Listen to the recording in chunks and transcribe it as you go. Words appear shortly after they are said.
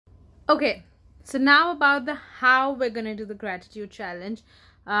Okay, so now about the how we're gonna do the gratitude challenge.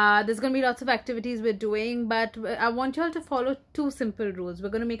 There's gonna be lots of activities we're doing, but I want you all to follow two simple rules. We're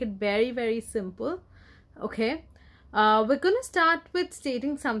gonna make it very, very simple. Okay, we're gonna start with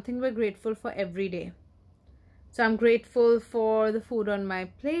stating something we're grateful for every day. So I'm grateful for the food on my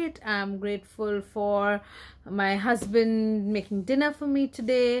plate. I'm grateful for my husband making dinner for me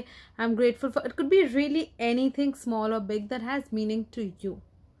today. I'm grateful for, it could be really anything small or big that has meaning to you.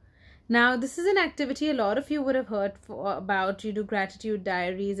 Now, this is an activity a lot of you would have heard about. You do gratitude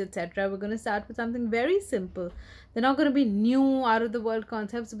diaries, etc. We're going to start with something very simple. They're not going to be new, out of the world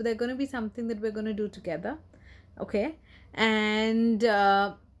concepts, but they're going to be something that we're going to do together. Okay? And there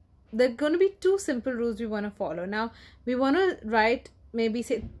are going to be two simple rules we want to follow. Now, we want to write, maybe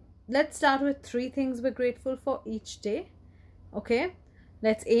say, let's start with 3 things we're grateful for each day. Okay?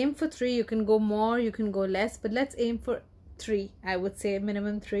 Let's aim for 3. You can go more, you can go less, but let's aim for 3. I would say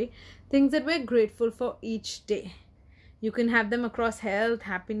minimum 3 things that we're grateful for each day. You can have them across health,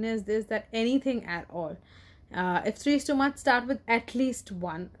 happiness, this, that, anything at all. If 3 is too much, start with at least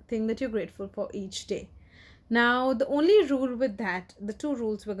 1 thing that you're grateful for each day. Now, the only rule with that, the 2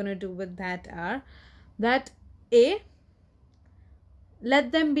 rules we're going to do with that are that A,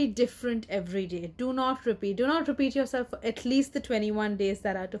 let them be different every day. Do not repeat. Do not repeat yourself for at least the 21 days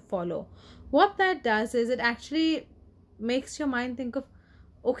that are to follow. What that does is it actually makes your mind think of,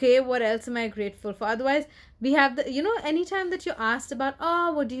 okay, what else am I grateful for? Otherwise, we have the, anytime that you're asked about,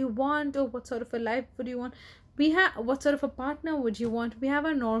 oh, what do you want? Or what sort of a life would you want? We have, what sort of a partner would you want? We have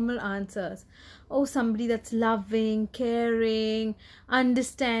our normal answers. Oh, somebody that's loving, caring,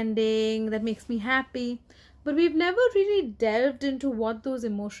 understanding, that makes me happy. But we've never really delved into what those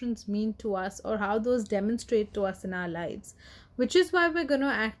emotions mean to us or how those demonstrate to us in our lives. Which is why we're going to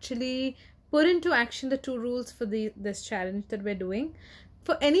actually put into action the 2 rules for this challenge that we're doing.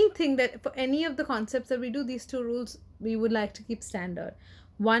 For any of the concepts that we do, these 2 rules we would like to keep standard.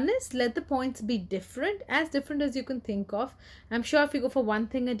 One is, let the points be different, as different as you can think of. I'm sure if you go for 1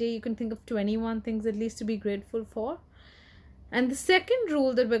 thing a day, you can think of 21 things at least to be grateful for. And the second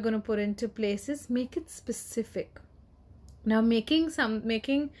rule that we're going to put into place is make it specific. Now, making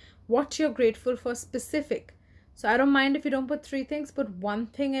what you're grateful for specific. So I don't mind if you don't put 3 things, put 1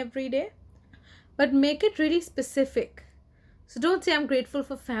 thing every day. But make it really specific. So don't say I'm grateful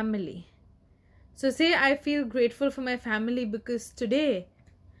for family. So say I feel grateful for my family because today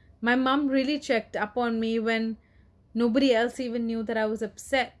my mom really checked up on me when nobody else even knew that I was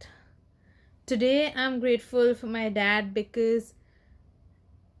upset. Today I'm grateful for my dad because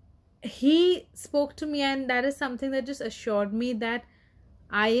he spoke to me, and that is something that just assured me that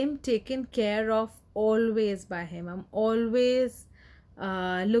I am taken care of always by him. I'm always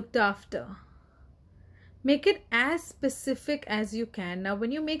looked after. Make it as specific as you can. Now,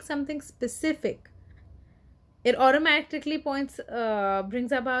 when you make something specific, it automatically brings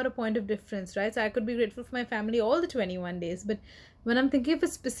about a point of difference, right? So I could be grateful for my family all the 21 days, but when I'm thinking of a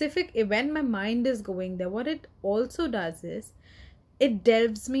specific event, my mind is going there. What it also does is, it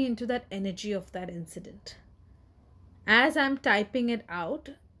delves me into that energy of that incident. As I'm typing it out,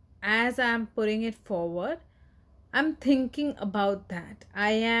 as I'm putting it forward, I'm thinking about that.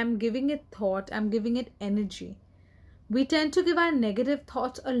 I am giving it thought. I'm giving it energy. We tend to give our negative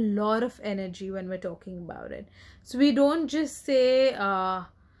thoughts a lot of energy when we're talking about it. So we don't just say, oh,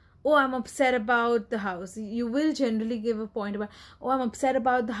 I'm upset about the house. You will generally give a point about, oh, I'm upset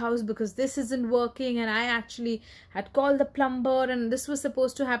about the house because this isn't working and I actually had called the plumber and this was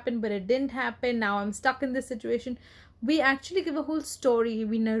supposed to happen, but it didn't happen. Now I'm stuck in this situation. We actually give a whole story.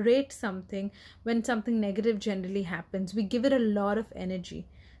 We narrate something when something negative generally happens. We give it a lot of energy.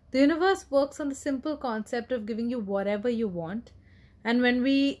 The universe works on the simple concept of giving you whatever you want. And when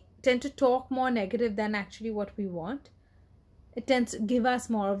we tend to talk more negative than actually what we want, it tends to give us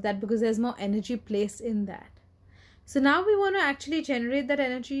more of that because there's more energy placed in that. So now we want to actually generate that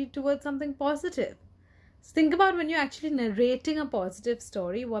energy towards something positive. So think about when you're actually narrating a positive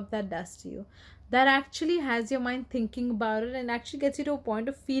story, what that does to you. That actually has your mind thinking about it and actually gets you to a point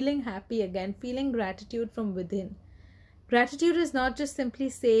of feeling happy again, feeling gratitude from within. Gratitude is not just simply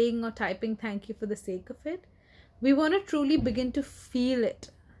saying or typing thank you for the sake of it. We want to truly begin to feel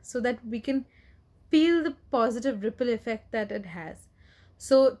it so that we can feel the positive ripple effect that it has.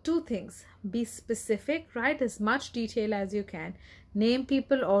 So 2 things, be specific, write as much detail as you can. Name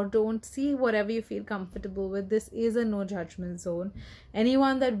people or don't, see whatever you feel comfortable with. This is a no judgment zone.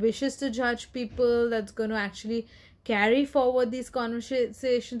 Anyone that wishes to judge people, that's going to actually carry forward these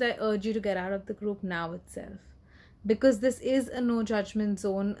conversations, I urge you to get out of the group now itself. Because this is a no judgment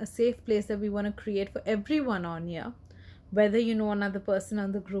zone, a safe place that we want to create for everyone on here. whether you know another person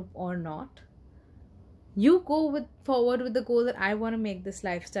on the group or not. You go forward with the goal that I want to make this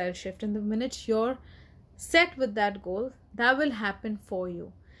lifestyle shift, and the minute you're set with that goal, that will happen for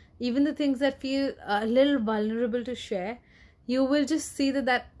you. Even the things that feel a little vulnerable to share, you will just see that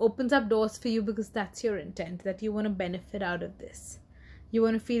that opens up doors for you, because that's your intent, that you want to benefit out of this. You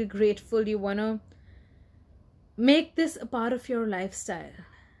want to feel grateful. You want to make this a part of your lifestyle,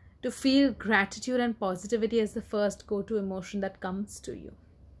 to feel gratitude and positivity as the first go-to emotion that comes to you.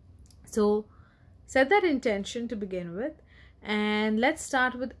 So set that intention to begin with, and let's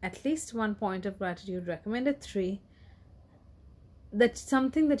start with at least 1 point of gratitude, recommended 3. That's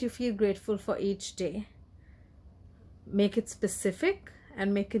something that you feel grateful for each day. Make it specific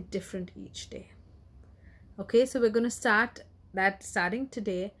and make it different each day. Okay, so we're going to start that starting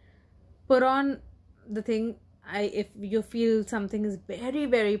today. Put on the thing. If you feel something is very,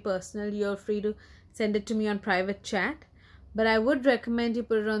 very personal, you're free to send it to me on private chat. But I would recommend you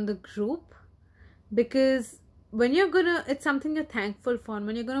put it on the group, because when you're gonna, it's something you're thankful for, and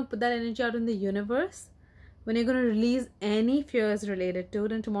when you're gonna put that energy out in the universe, when you're gonna release any fears related to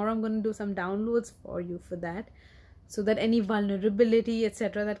it, and tomorrow I'm gonna do some downloads for you for that, so that any vulnerability,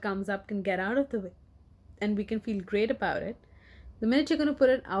 etc., that comes up can get out of the way, and we can feel great about it. The minute you're gonna put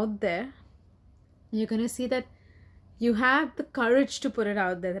it out there, you're gonna see that you have the courage to put it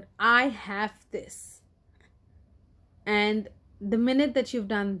out there, that I have this. And the minute that you've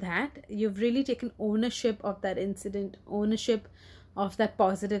done that, you've really taken ownership of that incident, ownership of that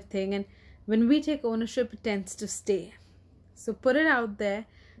positive thing. And when we take ownership, it tends to stay. So put it out there,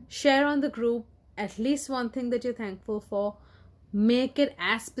 share on the group at least one thing that you're thankful for. Make it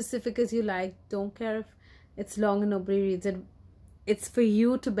as specific as you like. Don't care if it's long and nobody reads it. It's for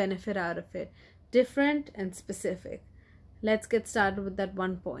you to benefit out of it. Different and specific. Let's get started with that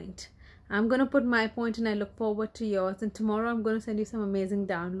 1 point. I'm going to put my point, and I look forward to yours. And tomorrow I'm going to send you some amazing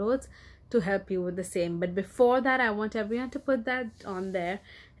downloads to help you with the same. But before that, I want everyone to put that on there.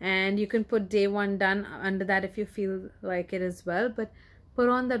 And you can put day 1 done under that if you feel like it as well. But put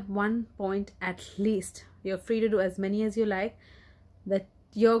on that 1 point at least. You're free to do as many as you like. That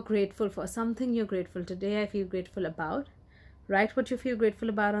you're grateful for. Something you're grateful today, I feel grateful about. Write what you feel grateful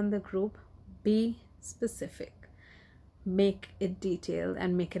about on the group. Be specific. Make it detailed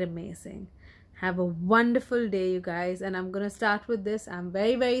and make it amazing. Have a wonderful day, you guys. And I'm going to start with this. I'm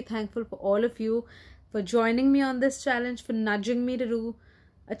very, very thankful for all of you for joining me on this challenge, for nudging me to do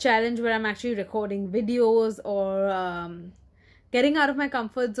a challenge where I'm actually recording videos, or getting out of my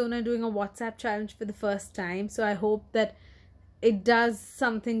comfort zone and doing a WhatsApp challenge for the first time. So I hope that it does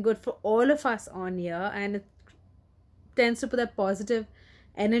something good for all of us on here, and it tends to put that positive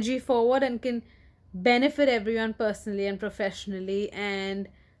energy forward and can benefit everyone personally and professionally. And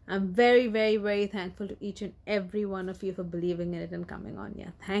I'm very, very, very thankful to each and every one of you for believing in it and coming on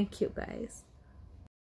here. Thank you, guys.